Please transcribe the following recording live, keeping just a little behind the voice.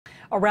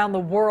Around the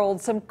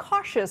world, some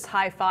cautious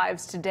high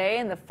fives today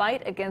in the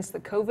fight against the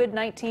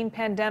COVID-19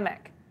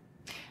 pandemic.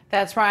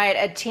 That's right.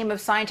 A team of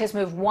scientists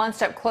moved one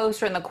step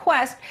closer in the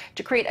quest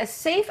to create a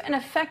safe and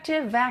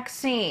effective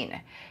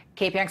vaccine.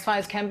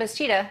 KPX5's Ken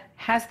Bastida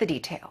has the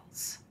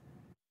details.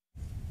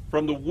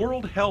 From the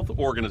World Health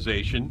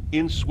Organization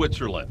in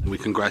Switzerland. We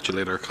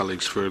congratulate our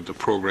colleagues for the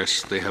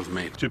progress they have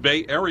made. To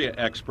Bay Area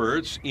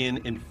experts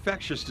in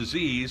infectious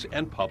disease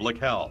and public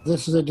health.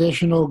 This is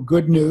additional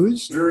good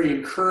news. Very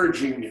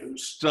encouraging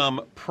news.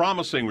 Some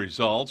promising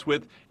results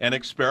with an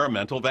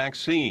experimental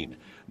vaccine.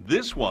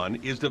 This one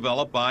is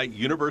developed by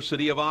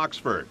University of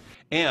Oxford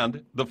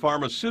and the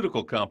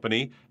pharmaceutical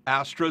company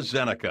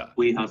AstraZeneca.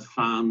 We have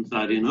found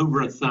that in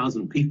over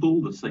 1,000 people,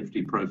 the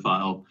safety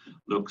profile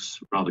looks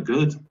rather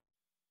good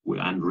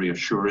and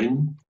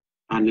reassuring.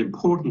 And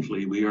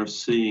importantly, we are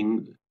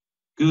seeing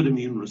good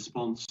immune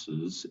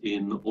responses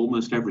in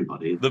almost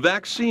everybody. The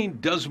vaccine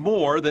does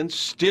more than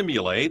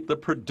stimulate the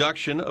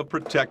production of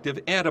protective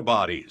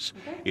antibodies.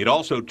 It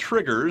also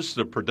triggers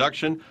the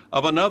production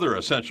of another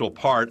essential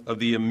part of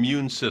the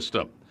immune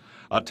system,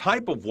 a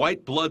type of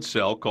white blood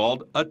cell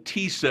called a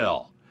T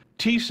cell.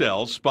 T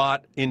cells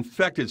spot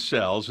infected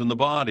cells in the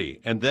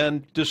body and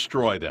then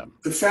destroy them.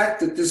 The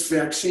fact that this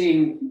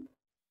vaccine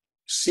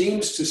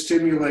seems to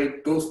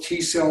stimulate both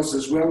T cells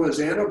as well as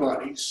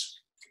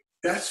antibodies,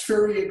 that's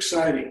very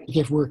exciting.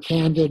 If we're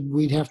candid,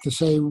 we'd have to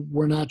say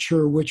we're not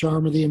sure which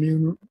arm of the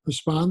immune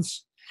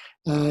response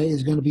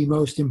is going to be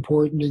most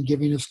important in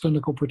giving us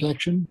clinical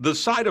protection. The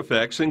side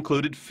effects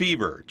included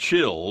fever,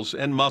 chills,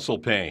 and muscle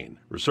pain.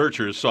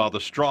 Researchers saw the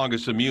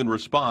strongest immune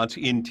response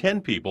in 10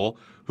 people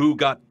who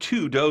got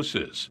 2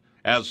 doses.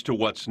 As to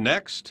what's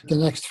next? The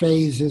next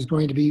phase is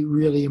going to be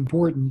really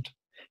important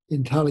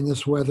in telling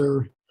us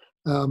whether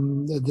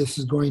this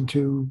is going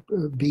to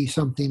be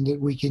something that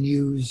we can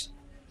use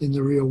in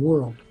the real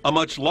world. A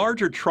much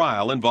larger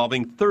trial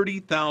involving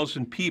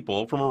 30,000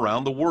 people from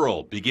around the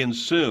world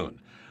begins soon.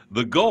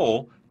 The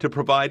goal, to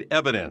provide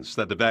evidence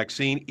that the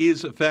vaccine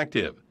is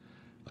effective.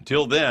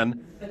 Until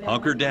then,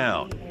 hunker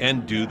down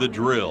and do the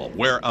drill.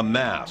 Wear a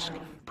mask,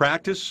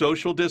 practice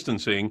social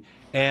distancing,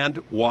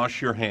 and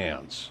wash your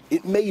hands.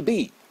 It may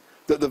be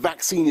that the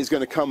vaccine is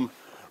going to come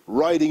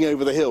riding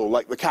over the hill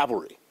like the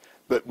cavalry,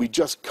 but we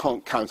just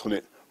can't count on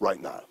it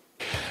right now.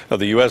 Now,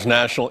 the U.S.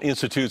 National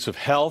Institutes of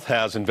Health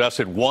has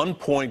invested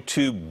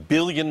 $1.2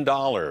 billion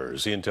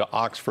into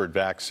Oxford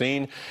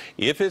vaccine.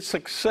 If it's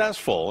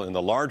successful in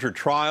the larger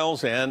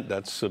trials, and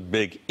that's a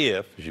big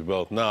if, as you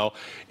both know,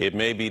 it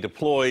may be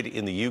deployed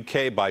in the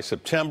UK by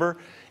September,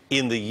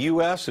 in the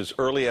U.S. as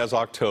early as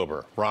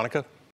October. Veronica?